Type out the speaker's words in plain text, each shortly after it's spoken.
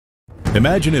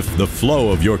Imagine if the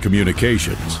flow of your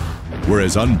communications were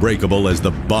as unbreakable as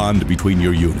the bond between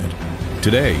your unit.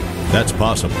 Today, that's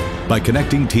possible by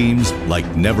connecting teams like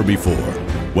never before,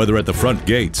 whether at the front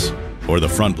gates or the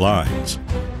front lines.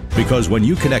 Because when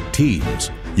you connect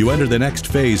teams, you enter the next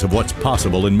phase of what's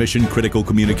possible in mission-critical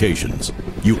communications.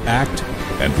 You act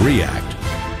and react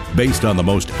based on the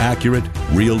most accurate,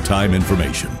 real-time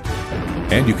information.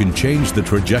 And you can change the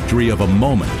trajectory of a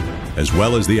moment as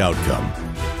well as the outcome.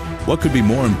 What could be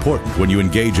more important when you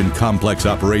engage in complex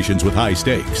operations with high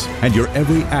stakes, and your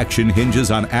every action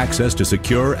hinges on access to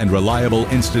secure and reliable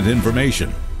instant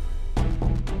information?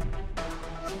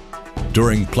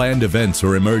 During planned events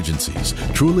or emergencies,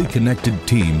 truly connected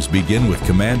teams begin with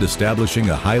command establishing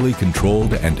a highly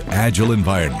controlled and agile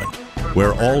environment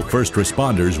where all first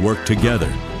responders work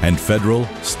together and federal,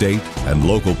 state, and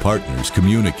local partners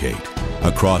communicate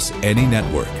across any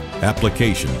network,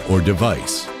 application, or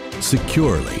device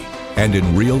securely and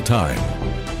in real time.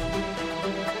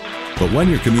 But when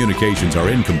your communications are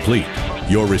incomplete,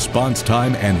 your response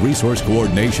time and resource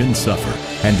coordination suffer,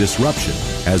 and disruption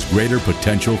has greater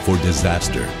potential for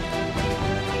disaster.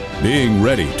 Being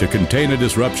ready to contain a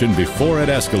disruption before it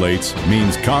escalates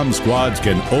means comm squads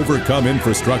can overcome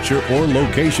infrastructure or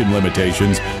location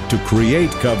limitations to create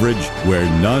coverage where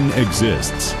none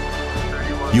exists.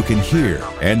 You can hear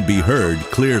and be heard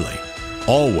clearly,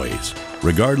 always,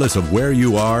 regardless of where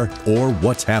you are or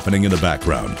what's happening in the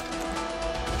background.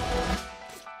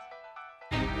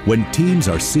 When teams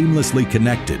are seamlessly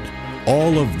connected,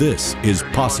 all of this is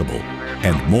possible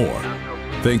and more.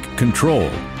 Think control,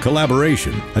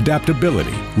 collaboration,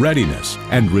 adaptability, readiness,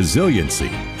 and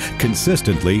resiliency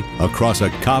consistently across a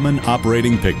common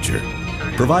operating picture.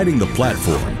 Providing the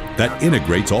platform that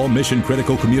integrates all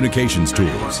mission-critical communications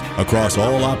tools across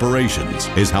all operations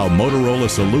is how Motorola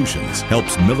Solutions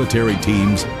helps military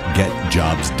teams get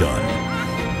jobs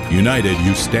done. United,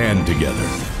 you stand together.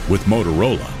 With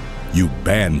Motorola, you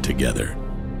band together.